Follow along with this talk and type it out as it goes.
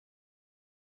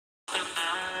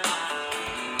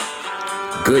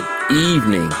Good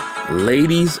evening,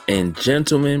 ladies and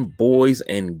gentlemen, boys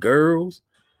and girls.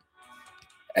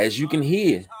 As you can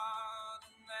hear,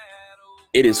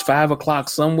 it is 5 o'clock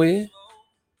somewhere,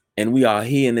 and we are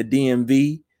here in the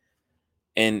DMV,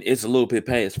 and it's a little bit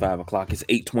past 5 o'clock. It's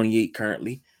 8:28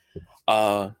 currently.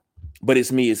 But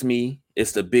it's me.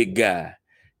 It's the big guy,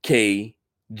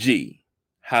 KG.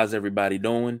 How's everybody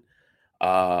doing?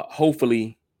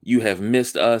 Hopefully you have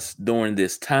missed us during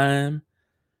this time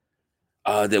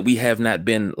that we have not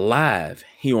been live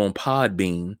here on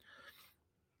Podbean.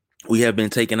 We have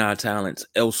been taking our talents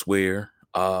elsewhere,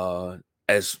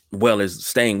 as well as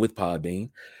staying with Podbean.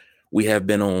 We have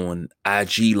been on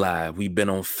IG Live. We've been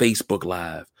on Facebook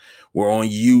Live. We're on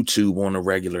YouTube on a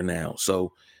regular now.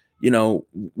 So,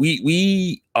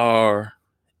 we are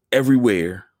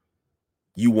everywhere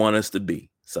you want us to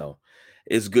be. So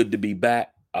it's good to be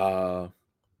back.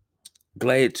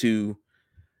 Glad to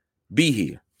be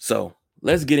here. So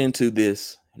let's get into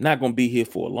this. Not going to be here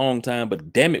for a long time,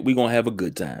 but damn it, we're going to have a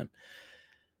good time.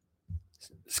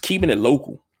 It's keeping it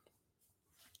local.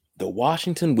 The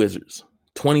Washington Wizards,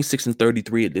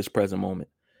 26-33 at this present moment.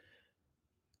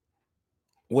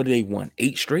 What do they want?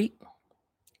 8 straight?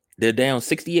 They're down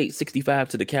 68-65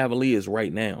 to the Cavaliers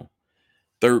right now.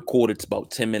 Third quarter, it's about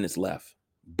 10 minutes left.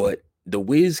 But the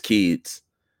Wiz kids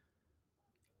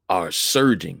are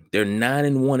surging. They're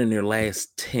 9-1 in their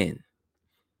last 10.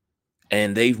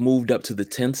 And they've moved up to the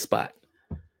 10th spot.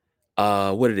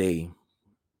 What are they?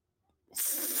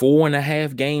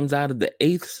 4.5 games out of the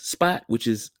 8th spot, which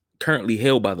is currently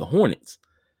held by the Hornets.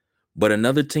 But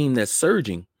another team that's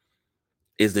surging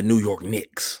is the New York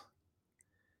Knicks.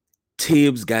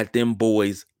 Tibbs got them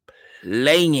boys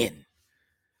playing.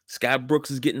 Scott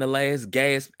Brooks is getting the last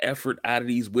gasp effort out of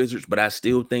these Wizards, but I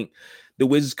still think the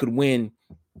Wizards could win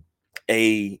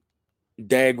a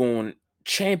daggone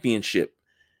championship.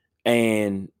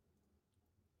 And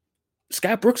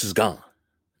Scott Brooks is gone.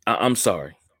 I'm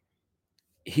sorry.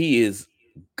 He is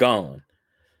gone,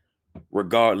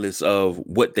 regardless of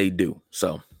what they do.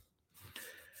 So,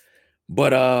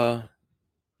 but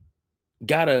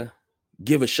gotta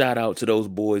give a shout out to those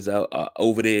boys out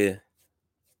over there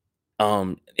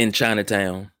in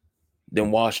Chinatown.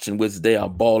 Then Washington Wizards, they are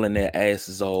balling their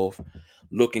asses off,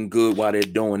 looking good while they're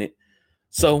doing it.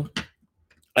 So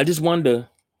I just wanted to,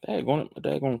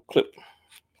 that clip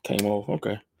came off.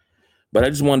 Okay. But I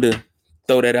just wanted to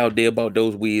throw that out there about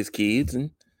those Wiz kids.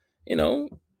 And,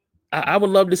 I would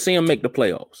love to see them make the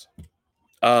playoffs.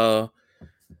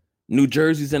 New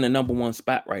Jersey's in the number 1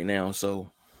 spot right now.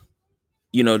 So,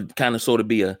 kind of sort of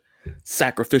be a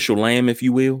sacrificial lamb, if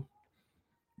you will.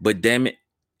 But damn it,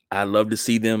 I love to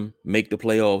see them make the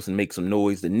playoffs and make some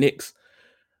noise. The Knicks,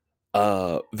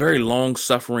 very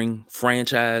long-suffering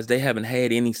franchise. They haven't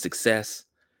had any success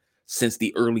since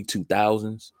the early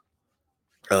 2000s.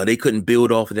 They couldn't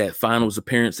build off of that finals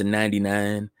appearance in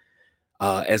 99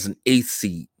 as an 8th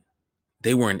seed.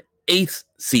 They were an 8th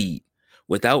seed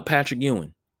without Patrick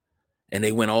Ewing. And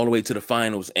they went all the way to the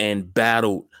finals and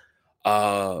battled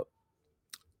the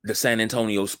San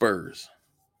Antonio Spurs.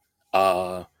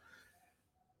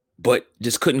 But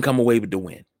just couldn't come away with the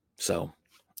win. So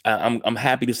I'm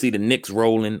happy to see the Knicks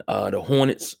rolling. The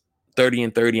Hornets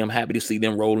 30-30. I'm happy to see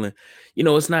them rolling.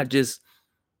 It's not just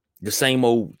the same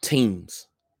old teams,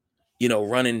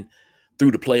 running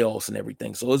through the playoffs and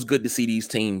everything. So it's good to see these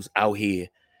teams out here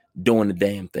doing the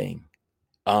damn thing.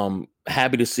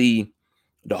 Happy to see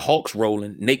the Hawks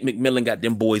rolling. Nate McMillan got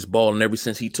them boys balling ever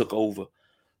since he took over.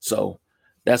 So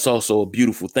that's also a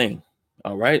beautiful thing.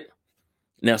 All right.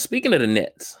 Now, speaking of the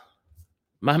Nets,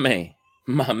 my man,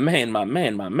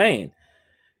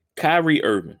 Kyrie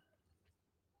Irving.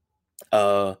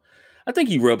 I think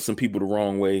he rubbed some people the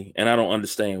wrong way, and I don't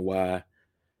understand why.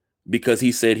 Because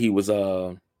he said he was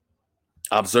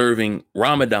observing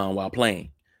Ramadan while playing.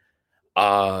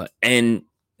 And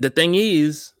the thing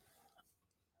is,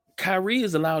 Kyrie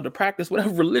is allowed to practice whatever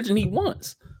religion he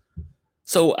wants.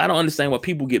 So I don't understand why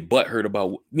people get butthurt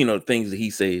about, things that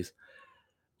he says,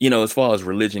 as far as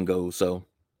religion goes. So,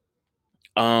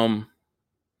 now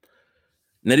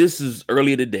this is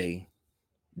earlier today.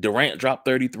 Durant dropped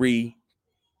 33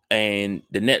 and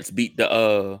the Nets beat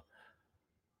the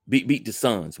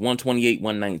Suns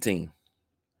 128-119.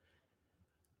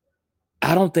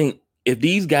 I don't think if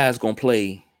these guys going to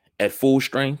play at full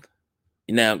strength.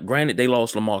 Now, granted, they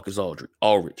lost LaMarcus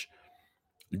Aldridge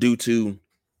due to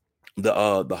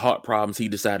the heart problems. He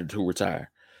decided to retire.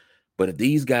 But if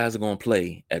these guys are going to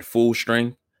play at full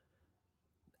strength,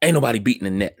 ain't nobody beating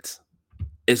the Nets.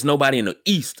 It's nobody in the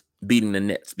East beating the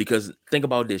Nets. Because think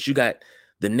about this. You got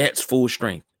the Nets full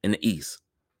strength in the East.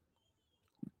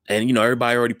 And,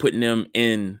 everybody already putting them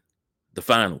in the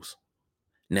finals.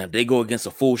 Now, if they go against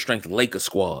a full strength Lakers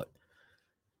squad,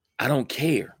 I don't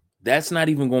care. That's not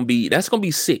even going to be, that's going to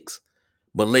be 6,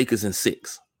 but Lakers in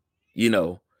 6.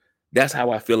 That's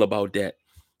how I feel about that.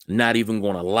 Not even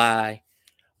going to lie.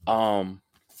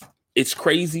 It's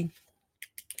crazy,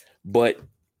 but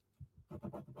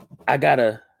I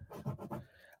gotta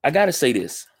say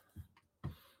this.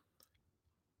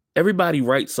 Everybody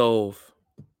writes off,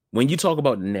 when you talk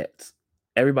about the Nets,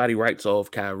 everybody writes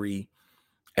off Kyrie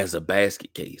as a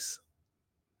basket case.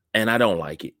 And I don't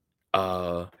like it.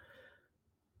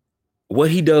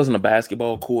 What he does on the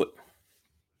basketball court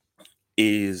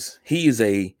is he is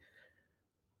a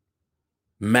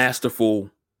masterful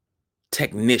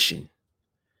technician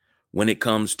when it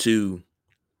comes to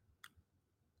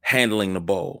handling the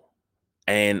ball.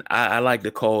 And I like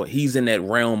to call, he's in that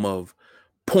realm of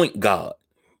point guard,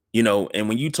 and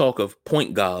when you talk of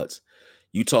point guards,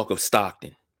 you talk of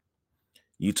Stockton,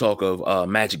 you talk of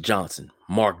Magic Johnson,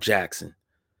 Mark Jackson,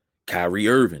 Kyrie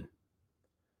Irving.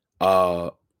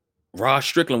 Rod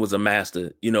Strickland was a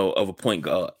master, of a point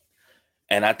guard.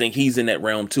 And I think he's in that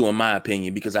realm too, in my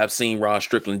opinion, because I've seen Rod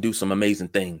Strickland do some amazing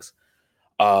things.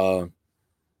 You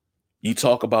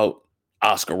talk about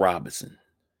Oscar Robertson,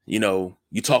 you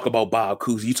talk about Bob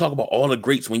Cousy, you talk about all the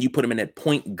greats when you put them in that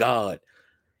point guard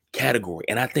category.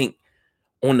 And I think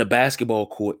on the basketball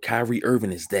court, Kyrie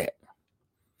Irving is that.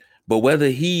 But whether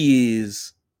he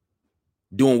is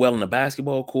doing well in the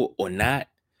basketball court or not,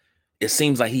 it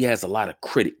seems like he has a lot of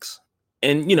critics.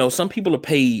 And, some people are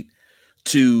paid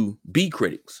to be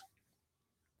critics.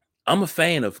 I'm a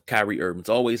fan of Kyrie Irving,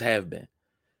 always have been.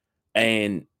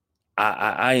 And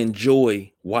I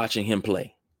enjoy watching him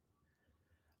play.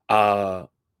 I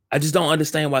just don't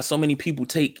understand why so many people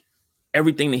take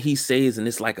everything that he says and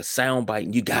it's like a soundbite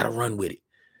and you got to run with it.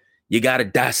 You got to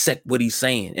dissect what he's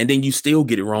saying. And then you still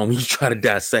get it wrong when you try to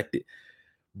dissect it.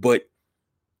 But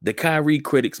the Kyrie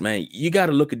critics, man, you got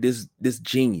to look at this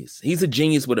genius. He's a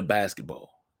genius with a basketball.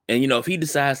 And, if he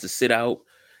decides to sit out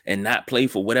and not play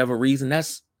for whatever reason,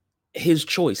 that's his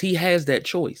choice. He has that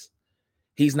choice.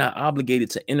 He's not obligated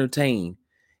to entertain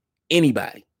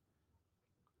anybody.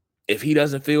 If he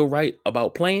doesn't feel right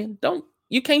about playing,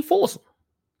 you can't force him.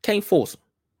 Can't force him.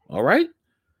 All right?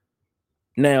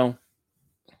 Now,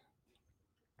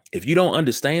 if you don't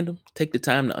understand him, take the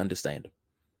time to understand him.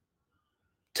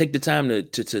 Take the time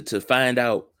to find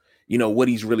out, what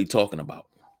he's really talking about.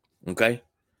 Okay?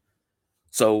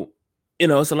 So,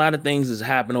 it's a lot of things that's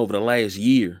happened over the last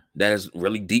year that has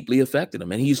really deeply affected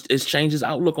him. And it's changed his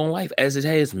outlook on life, as it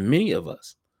has many of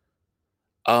us.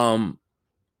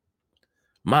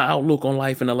 My outlook on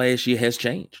life in the last year has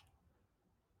changed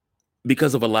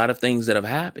because of a lot of things that have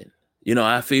happened.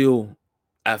 I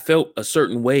felt a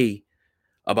certain way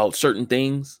about certain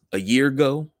things a year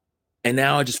ago, and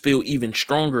now I just feel even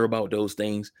stronger about those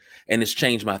things, and it's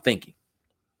changed my thinking.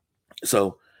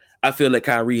 So I feel that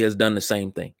Kyrie has done the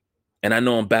same thing. And I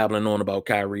know I'm babbling on about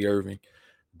Kyrie Irving,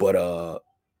 but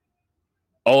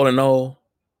all in all,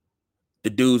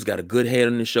 the dude's got a good head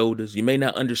on his shoulders. You may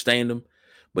not understand him,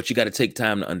 but you got to take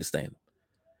time to understand him.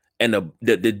 And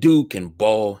the dude can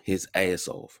ball his ass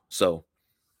off. So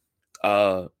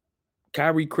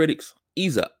Kyrie critics,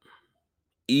 ease up.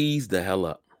 Ease the hell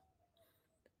up.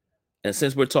 And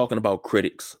since we're talking about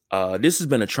critics, this has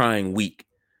been a trying week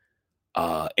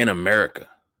in America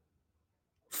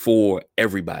for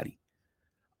everybody.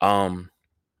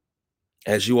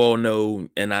 As you all know,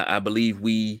 and I believe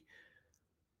we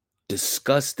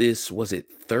discussed this, was it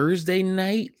Thursday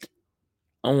night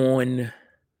on,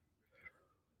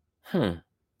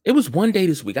 it was one day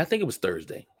this week. I think it was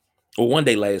Thursday, or one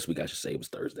day last week, I should say. It was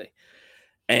Thursday.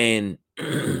 And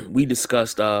we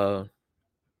discussed the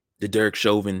Derek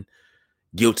Chauvin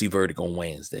guilty verdict on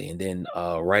Wednesday. And then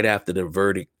right after the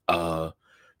verdict,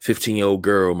 15-year-old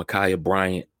girl, Ma'Khia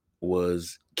Bryant,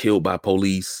 was killed by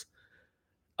police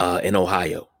in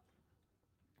Ohio.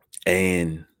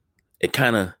 And it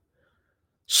kind of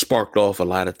sparked off a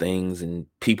lot of things and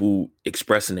people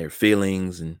expressing their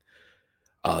feelings and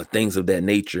things of that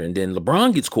nature. And then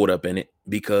LeBron gets caught up in it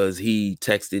because he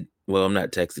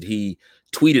he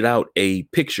tweeted out a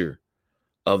picture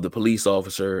of the police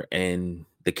officer and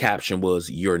the caption was,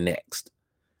 "You're next."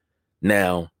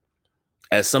 Now,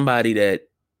 as somebody that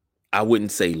I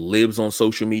wouldn't say lives on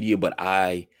social media, but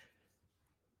I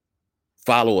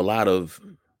follow a lot of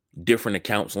different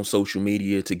accounts on social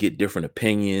media to get different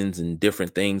opinions and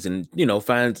different things, and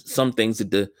find some things that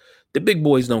the big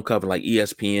boys don't cover, like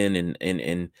ESPN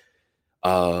and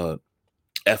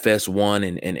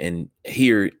FS1 and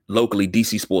here locally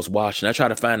DC Sports Washington. I try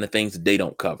to find the things that they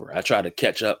don't cover. I try to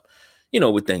catch up,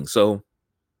 with things. So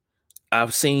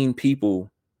I've seen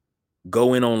people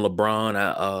go in on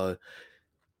LeBron.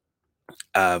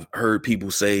 I've heard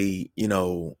people say,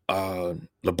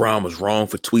 LeBron was wrong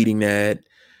for tweeting that.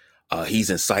 He's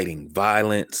inciting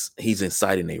violence. He's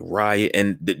inciting a riot.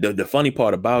 And the funny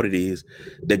part about it is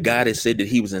the guy that said that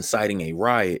he was inciting a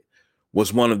riot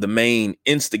was one of the main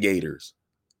instigators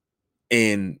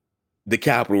in the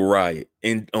Capitol riot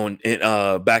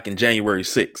back in January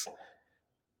 6th.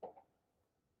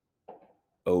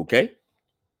 Okay.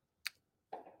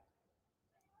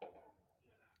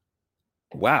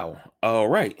 Wow. All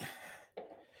right.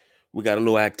 We got a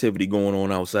little activity going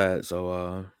on outside,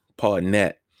 so pardon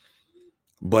that.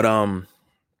 But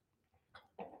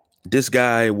this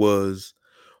guy was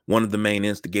one of the main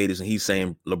instigators, and he's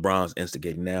saying LeBron's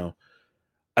instigating. Now,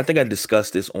 I think I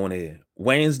discussed this on a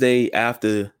Wednesday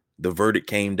after the verdict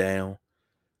came down.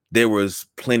 There was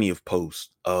plenty of posts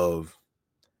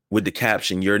with the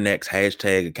caption "Your next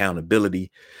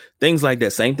 #accountability," things like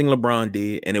that. Same thing LeBron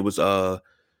did, and it was the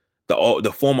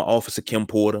former officer Kim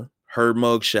Porter, her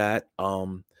mugshot,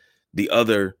 the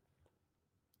other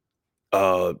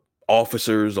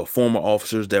officers or former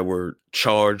officers that were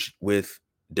charged with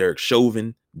Derek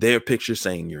Chauvin, their picture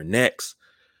saying "You're next,"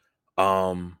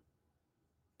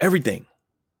 everything.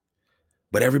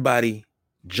 But everybody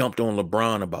jumped on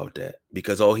LeBron about that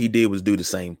because all he did was do the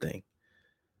same thing.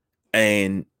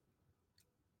 And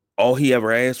all he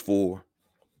ever asked for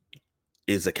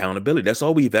is accountability. That's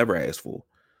all we've ever asked for.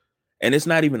 And it's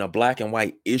not even a black and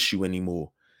white issue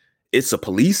anymore. It's a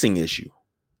policing issue.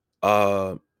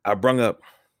 I brung up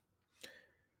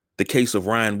the case of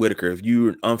Ryan Whitaker. If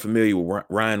you're unfamiliar with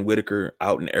Ryan Whitaker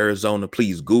out in Arizona,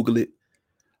 please Google it.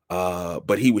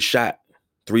 But he was shot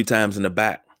 3 times in the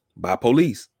back by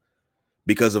police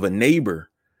because of a neighbor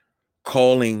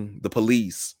calling the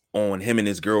police on him and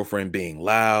his girlfriend being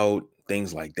loud,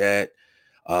 things like that.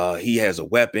 He has a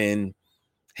weapon.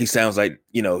 He sounds like,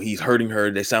 he's hurting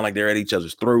her. They sound like they're at each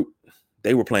other's throat.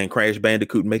 They were playing Crash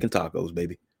Bandicoot and making tacos,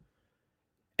 baby.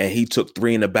 And he took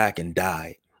 3 in the back and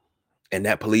died. And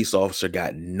that police officer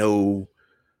got no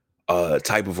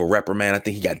type of a reprimand. I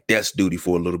think he got desk duty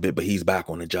for a little bit, but he's back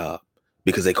on the job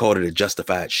because they called it a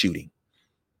justified shooting.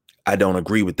 I don't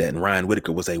agree with that. And Ryan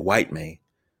Whitaker was a white man.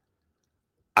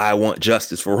 I want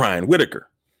justice for Ryan Whitaker.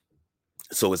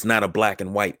 So it's not a black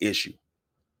and white issue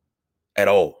at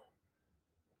all.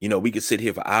 We could sit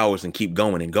here for hours and keep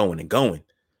going and going and going,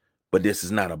 but this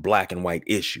is not a black and white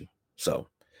issue. So,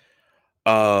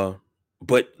 but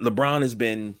LeBron has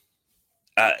been,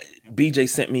 BJ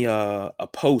sent me a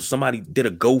post. Somebody did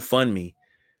a GoFundMe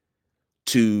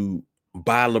to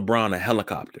buy LeBron a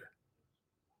helicopter.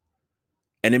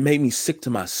 And it made me sick to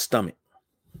my stomach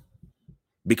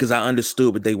because I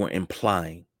understood what they were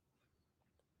implying.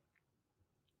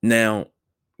 Now,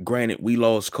 granted, we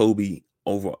lost Kobe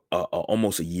over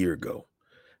almost a year ago,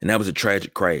 and that was a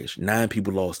tragic crash. 9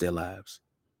 people lost their lives.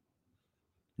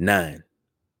 9.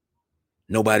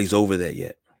 Nobody's over that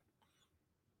yet.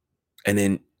 And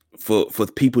then for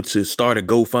people to start a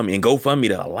GoFundMe, and GoFundMe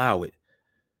to allow it,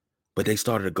 but they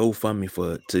started a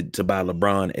GoFundMe to buy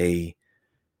LeBron a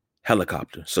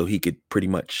helicopter so he could pretty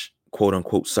much, quote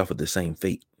unquote, suffer the same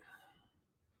fate.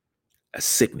 That's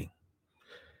sickening.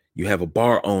 You have a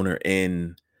bar owner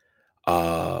in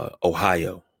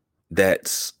Ohio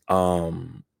that's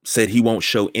said he won't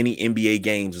show any NBA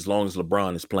games as long as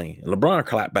LeBron is playing. And LeBron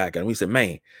clapped back at him. He said,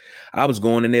 "Man, I was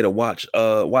going in there to watch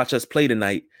us play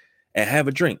tonight and have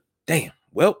a drink." Damn.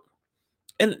 Well,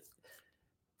 and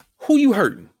who you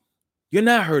hurting? You're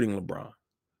not hurting LeBron.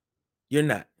 You're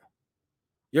not.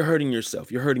 You're hurting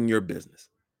yourself. You're hurting your business.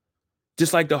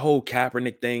 Just like the whole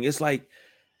Kaepernick thing. It's like,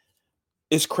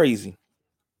 it's crazy.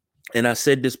 And I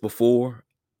said this before,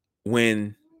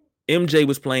 when MJ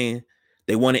was playing,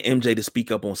 they wanted MJ to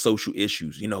speak up on social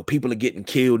issues. People are getting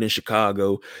killed in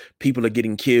Chicago. People are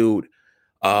getting killed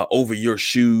over your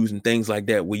shoes and things like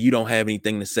that, where you don't have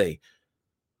anything to say.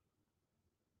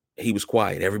 He was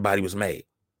quiet. Everybody was mad.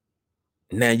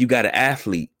 Now you got an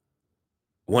athlete,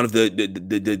 one of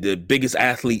the biggest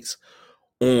athletes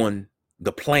on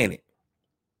the planet,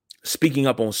 speaking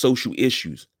up on social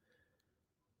issues,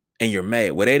 and you're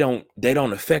mad. Well, they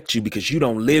don't affect you because you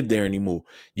don't live there anymore.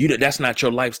 That's not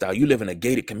your lifestyle. You live in a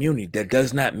gated community. That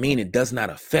does not mean it does not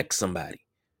affect somebody.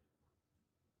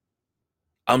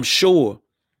 I'm sure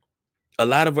a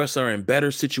lot of us are in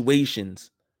better situations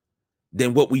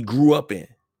than what we grew up in.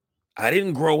 I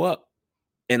didn't grow up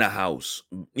in a house,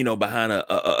 behind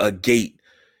a gate,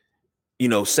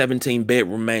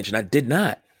 17-bedroom mansion. I did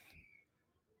not.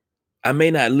 I may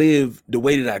not live the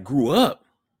way that I grew up,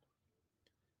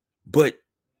 but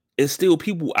it's still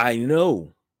people I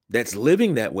know that's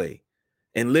living that way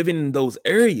and living in those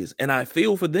areas. And I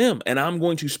feel for them, and I'm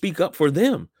going to speak up for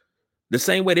them the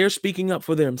same way they're speaking up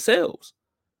for themselves.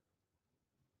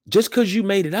 Just because you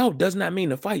made it out does not mean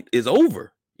the fight is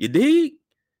over. You dig?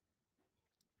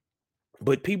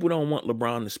 But people don't want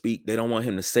LeBron to speak. They don't want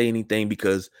him to say anything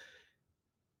because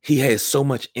he has so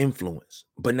much influence.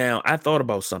 But now I thought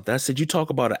about something. I said, you talk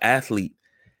about an athlete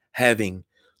having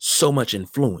so much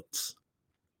influence.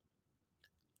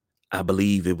 I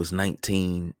believe it was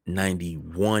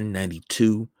 1991,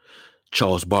 92.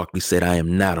 Charles Barkley said, I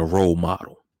am not a role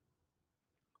model.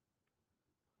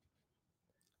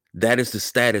 That is the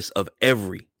status of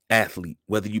every athlete,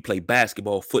 whether you play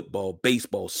basketball, football,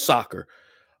 baseball, soccer,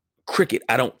 cricket,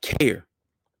 I don't care.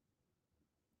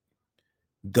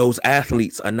 Those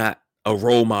athletes are not a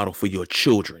role model for your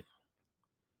children.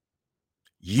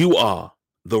 You are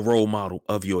the role model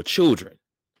of your children.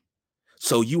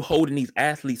 So you holding these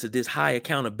athletes at this high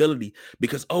accountability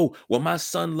because, oh, well, my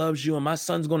son loves you and my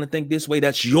son's going to think this way.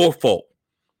 That's your fault.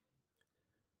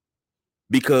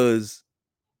 Because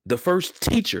the first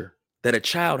teacher that a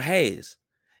child has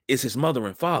is his mother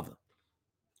and father.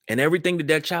 And everything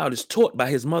that child is taught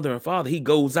by his mother and father, he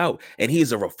goes out and he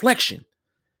is a reflection.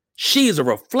 She is a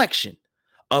reflection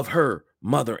of her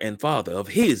mother and father, of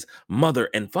his mother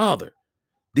and father.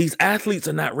 These athletes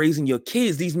are not raising your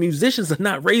kids. These musicians are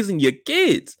not raising your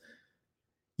kids.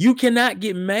 You cannot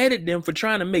get mad at them for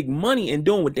trying to make money and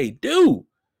doing what they do.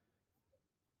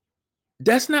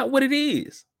 That's not what it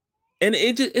is. And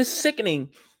it's sickening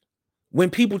when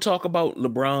people talk about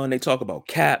LeBron, they talk about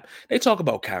Cap, they talk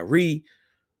about Kyrie.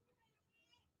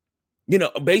 You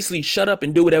know, basically shut up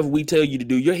and do whatever we tell you to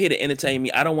do. You're here to entertain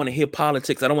me. I don't want to hear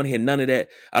politics. I don't want to hear none of that.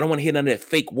 I don't want to hear none of that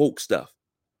fake woke stuff.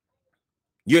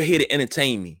 You're here to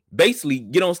entertain me. Basically,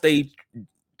 get on stage,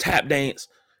 tap dance,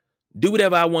 do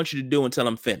whatever I want you to do until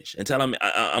I'm finished, until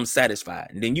I'm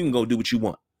satisfied. And then you can go do what you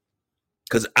want.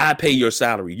 Because I pay your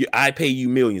salary. I pay you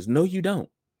millions. No, you don't.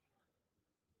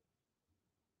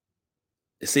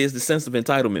 See, it's the sense of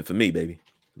entitlement for me, baby.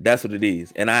 That's what it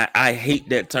is. And I hate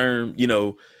that term, you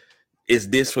know, it's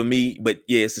this for me. But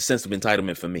yeah, it's the sense of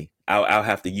entitlement for me. I'll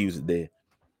have to use it there.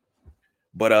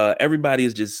 But everybody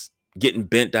is just getting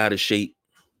bent out of shape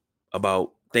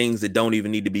about things that don't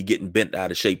even need to be getting bent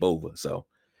out of shape over. So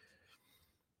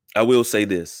I will say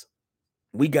this.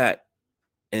 We got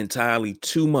entirely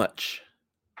too much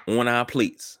on our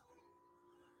plates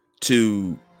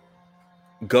to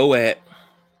go at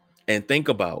and think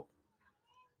about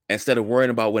instead of worrying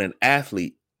about what an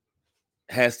athlete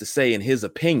has to say in his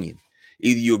opinion.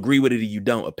 Either you agree with it or you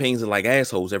don't. Opinions are like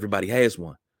assholes. Everybody has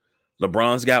one.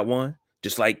 LeBron's got one,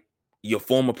 just like your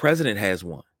former president has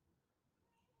one.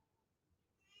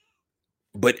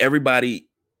 But everybody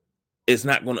is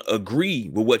not going to agree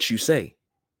with what you say.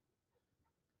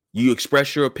 You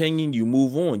express your opinion, you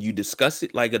move on, you discuss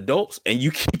it like adults, and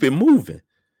you keep it moving.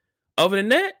 Other than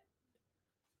that,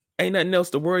 ain't nothing else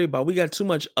to worry about. We got too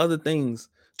many other things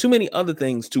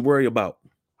to worry about.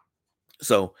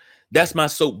 So that's my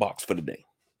soapbox for today.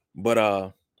 But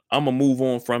I'm gonna move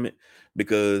on from it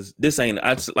because this ain't,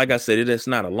 like I said, it's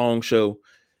not a long show.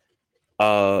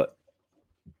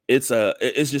 It's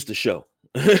just a show.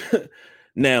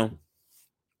 Now,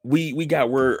 we got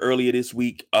word earlier this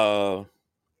week. Mongo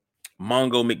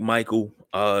McMichael,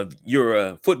 you're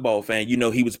a football fan. You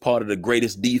know he was part of the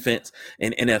greatest defense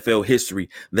in NFL history,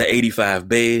 the 85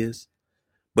 Bears.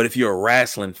 But if you're a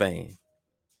wrestling fan,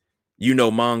 you know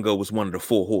Mongo was one of the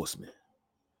Four Horsemen.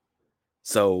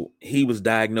 So he was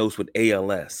diagnosed with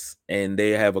ALS, and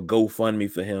they have a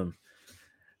GoFundMe for him.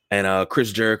 And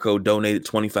Chris Jericho donated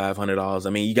 $2,500. I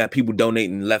mean, you got people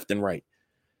donating left and right.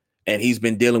 And he's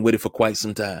been dealing with it for quite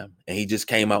some time. And he just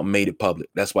came out and made it public.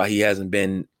 That's why he hasn't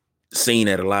been seen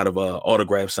at a lot of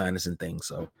autograph signings and things.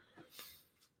 So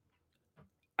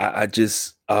I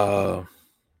just fan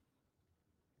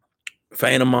of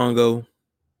Mongo.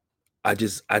 I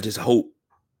just hope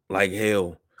like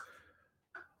hell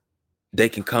they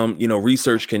can come,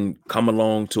 research can come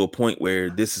along to a point where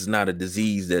this is not a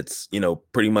disease that's,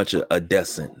 pretty much a death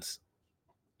sentence,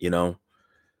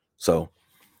 So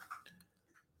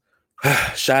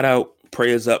shout out,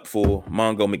 prayers up for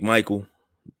Mongo McMichael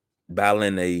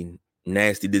battling a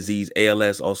nasty disease,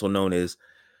 ALS, also known as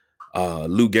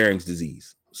Lou Gehrig's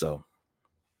disease. So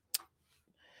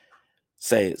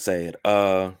sad.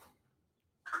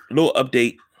 Little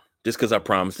update, just because I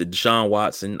promised it. Deshaun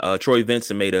Watson, Troy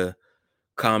Vincent made a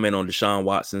comment on Deshaun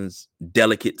Watson's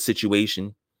delicate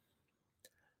situation.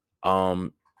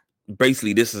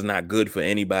 Basically, this is not good for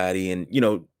anybody. And,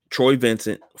 Troy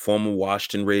Vincent, former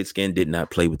Washington Redskin, did not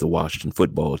play with the Washington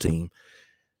football team.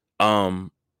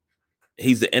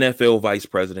 He's the NFL vice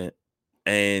president,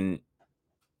 and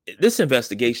this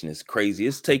investigation is crazy.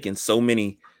 It's taken so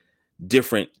many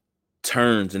different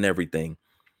turns and everything.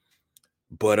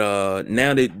 But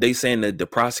now they saying that the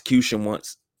prosecution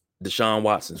wants Deshaun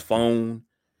Watson's phone.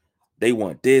 They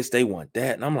want this, they want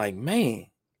that. And I'm like, man,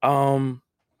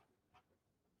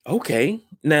 okay.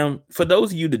 Now, for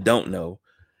those of you that don't know,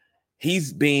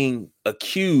 he's being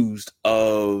accused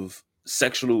of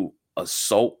sexual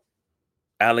assault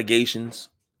allegations.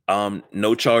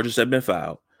 No charges have been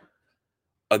filed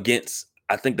against,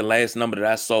 I think the last number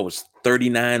that I saw was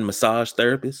 39 massage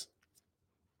therapists.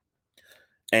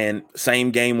 And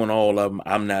same game on all of them.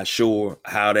 I'm not sure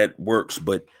how that works,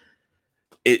 but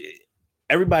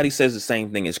everybody says the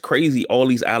same thing. It's crazy. All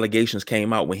these allegations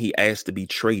came out when he asked to be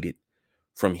traded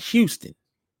from Houston.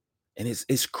 And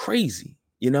it's crazy,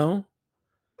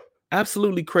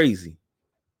 absolutely crazy.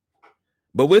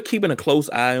 But we're keeping a close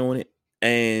eye on it.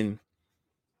 And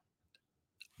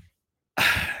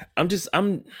it's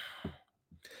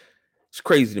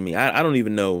crazy to me. I don't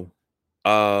even know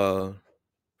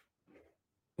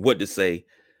what to say.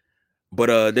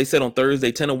 But they said on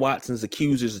Thursday, 10 of Watson's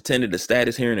accusers attended a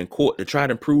status hearing in court to try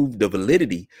to prove the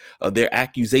validity of their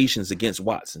accusations against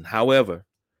Watson. However,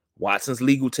 Watson's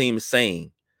legal team is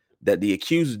saying that the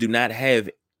accusers do not have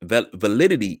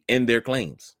validity in their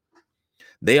claims.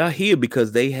 They are here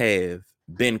because they have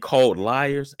been called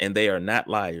liars, and they are not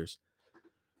liars,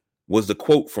 was the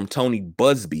quote from Tony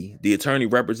Busby, the attorney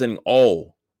representing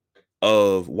all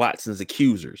of Watson's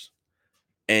accusers.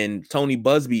 And Tony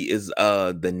Busby is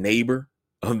the neighbor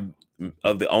of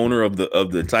the owner of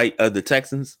the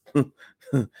Texans.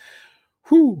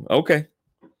 Whew, okay.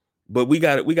 But we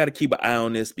got to keep an eye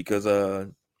on this because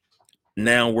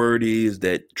now word is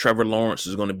that Trevor Lawrence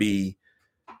is going to be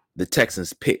the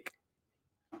Texans' pick.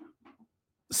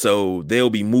 So they'll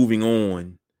be moving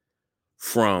on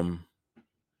from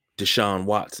Deshaun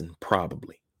Watson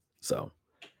probably. So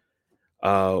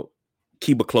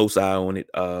keep a close eye on it.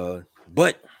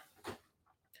 But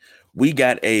we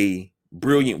got a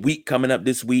brilliant week coming up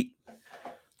this week.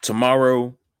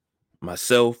 Tomorrow,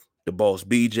 myself, the boss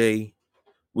BJ,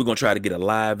 we're going to try to get a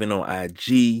live in on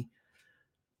IG,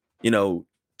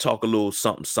 talk a little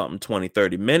something, 20,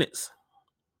 30 minutes.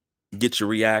 Get your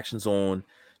reactions on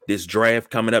this draft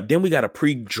coming up. Then we got a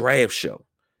pre-draft show.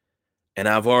 And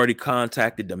I've already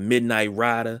contacted the Midnight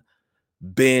Rider,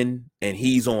 Ben, and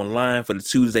he's online for the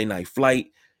Tuesday night flight.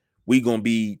 We're going to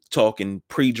be talking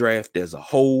pre-draft as a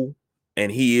whole,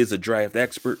 and he is a draft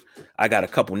expert. I got a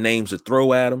couple names to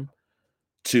throw at him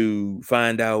to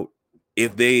find out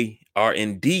if they are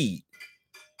indeed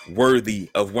worthy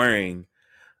of wearing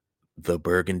the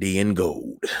burgundy and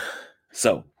gold.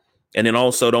 So, and then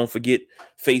also don't forget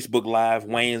Facebook Live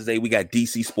Wednesday. We got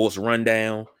DC Sports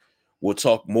Rundown. We'll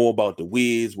talk more about the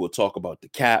Wiz. We'll talk about the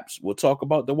Caps. We'll talk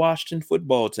about the Washington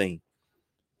football team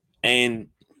and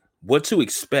what to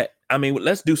expect. I mean,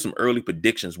 let's do some early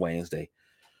predictions Wednesday.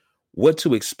 What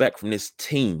to expect from this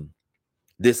team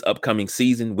this upcoming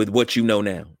season with what you know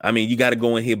now. I mean, you got to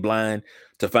go in here blind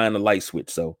to find the light switch.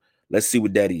 So let's see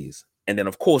what that is. And then,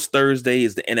 of course, Thursday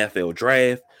is the NFL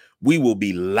draft. We will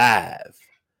be live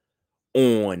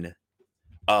on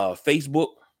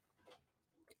Facebook.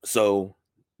 So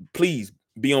please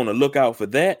be on the lookout for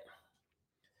that.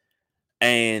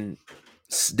 And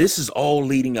this is all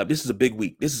leading up. This is a big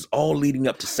week. This is all leading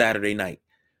up to Saturday night,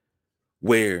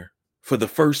 where for the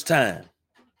first time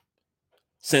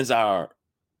since our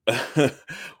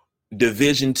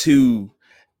Division II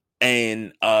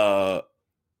and our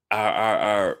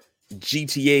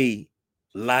GTA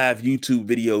live YouTube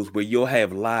videos, where you'll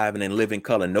have live and then live in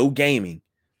color, no gaming,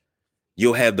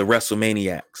 you'll have the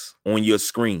WrestleManiacs on your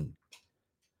screen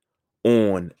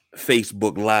on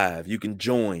Facebook Live. You can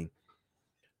join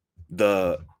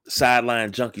the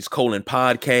Sideline Junkies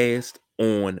podcast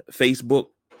on Facebook,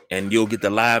 and you'll get the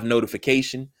live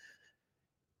notification.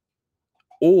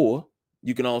 Or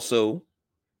you can also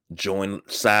join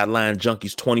Sideline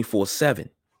Junkies 24/7,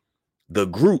 the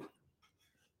group,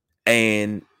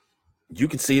 and you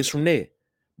can see us from there.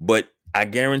 But I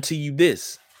guarantee you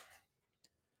this: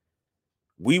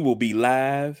 we will be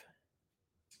live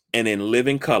and in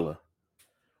living color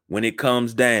when it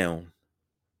comes down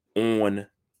on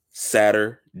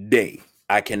Saturday.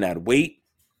 I cannot wait,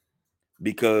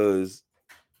 because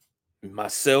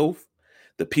myself,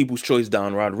 the People's Choice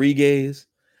Don Rodriguez,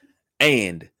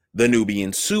 and the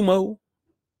Nubian Sumo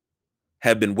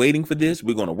have been waiting for this.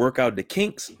 We're going to work out the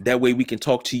kinks. That way we can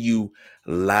talk to you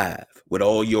live with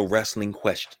all your wrestling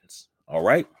questions. All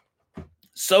right.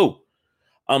 So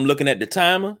I'm looking at the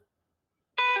timer.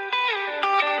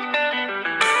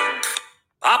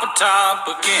 pop a top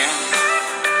again.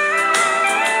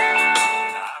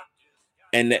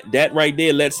 And that right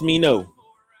there lets me know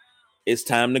it's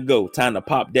time to go. Time to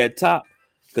pop that top.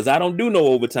 Because I don't do no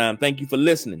overtime. Thank you for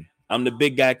listening. I'm the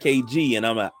big guy KG, and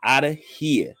I'm out of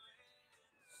here.